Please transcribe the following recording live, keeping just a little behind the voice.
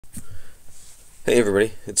Hey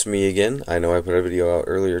everybody, it's me again. I know I put a video out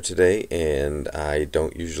earlier today, and I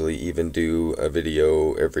don't usually even do a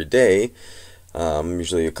video every day,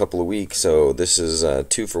 usually a couple of weeks, so this is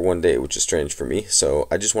two for one day, which is strange for me. So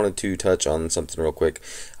I just wanted to touch on something real quick.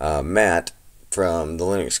 Matt from the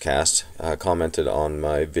Linux Cast commented on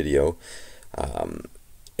my video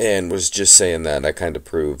and was just saying that I kind of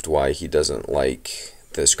proved why he doesn't like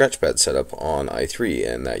the scratchpad setup on i3,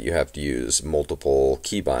 and that you have to use multiple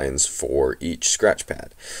keybinds for each scratchpad.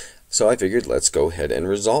 So I figured let's go ahead and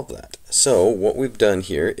resolve that. So what we've done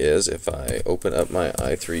here is, if I open up my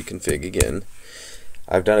i3 config again,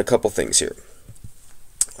 I've done a couple things here.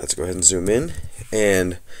 Let's go ahead and zoom in,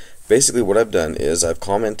 and basically what I've done is I've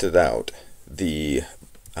commented out the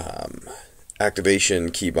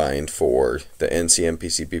activation keybind for the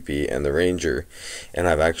NCMPCPP and the Ranger, and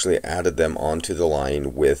I've actually added them onto the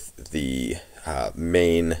line with the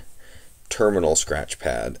main terminal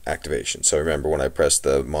scratchpad activation. So remember, when I pressed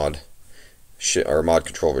the mod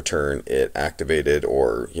control return, it activated,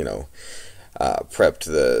 or prepped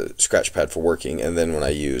the scratchpad for working, and then when I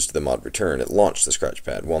used the mod return, it launched the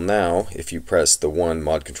scratchpad. Well, now if you press the one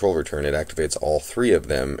mod control return, it activates all three of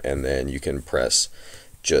them, and then you can press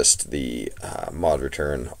just the mod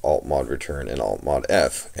return, alt mod return, and alt mod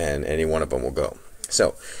F, and any one of them will go.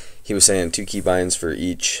 So he was saying 2 keybinds for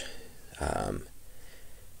each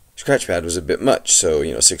scratchpad was a bit much, so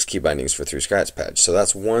 6 key bindings for 3 scratchpads. So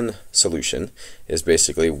that's one solution, is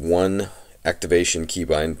basically one activation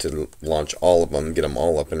keybind to launch all of them, get them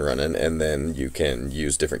all up and running, and then you can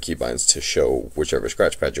use different keybinds to show whichever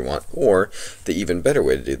scratchpad you want. Or the even better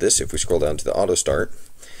way to do this, if we scroll down to the auto start,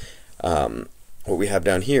 what we have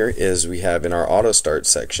down here is we have in our auto start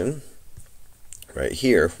section right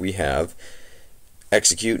here, we have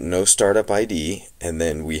execute no startup ID, and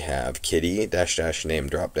then we have kitty -- name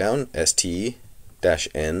drop down,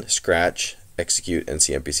 st-n scratch execute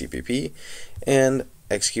ncmpcpp, and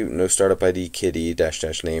execute no startup ID kitty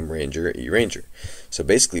 -- name ranger ranger. So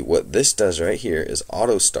basically what this does right here is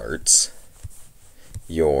auto starts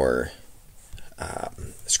your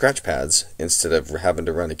scratch pads instead of having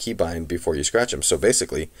to run a keybind before you scratch them. So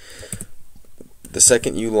basically, the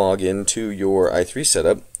second you log into your i3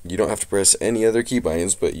 setup, you don't have to press any other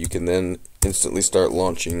keybinds, but you can then instantly start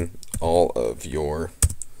launching all of your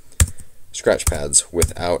scratch pads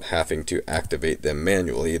without having to activate them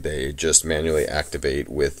manually. They just manually activate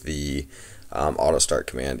with the auto start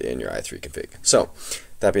command in your i3 config. So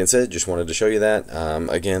that being said, just wanted to show you that.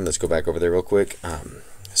 Again, let's go back over there real quick.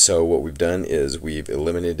 So what we've done is we've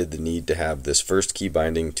eliminated the need to have this first key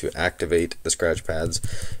binding to activate the scratch pads,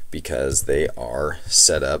 because they are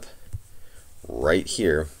set up right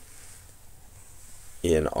here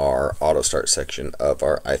in our auto start section of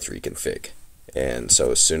our i3 config. And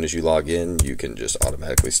so as soon as you log in, you can just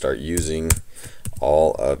automatically start using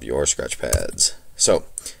all of your scratch pads. So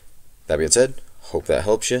that being said, hope that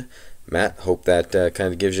helps you. Matt, hope that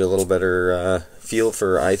kind of gives you a little better feel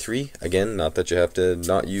for i3. Again, not that you have to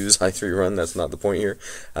not use i3 run, that's not the point here.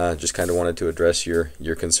 Just kind of wanted to address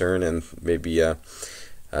your concern and maybe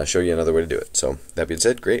show you another way to do it. So that being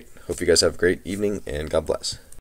said, great. Hope you guys have a great evening, and God bless.